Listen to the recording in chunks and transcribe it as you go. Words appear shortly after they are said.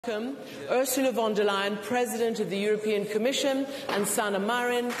Welcome Ursula von der Leyen, President of the European Commission, and Sanna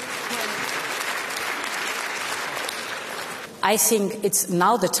Marin. I think it's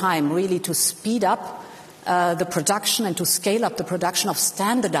now the time really to speed up the production and to scale up the production of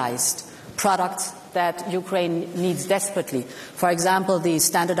standardized products that Ukraine needs desperately. For example, the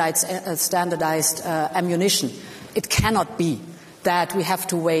standardized ammunition. It cannot be that we have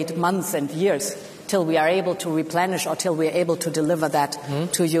to wait months and years till we are able to replenish or till we are able to deliver that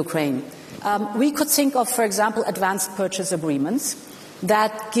to Ukraine. We could think of, for example, advanced purchase agreements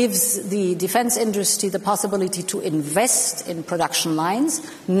that gives the defense industry the possibility to invest in production lines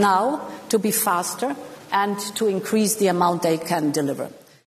now to be faster and to increase the amount they can deliver.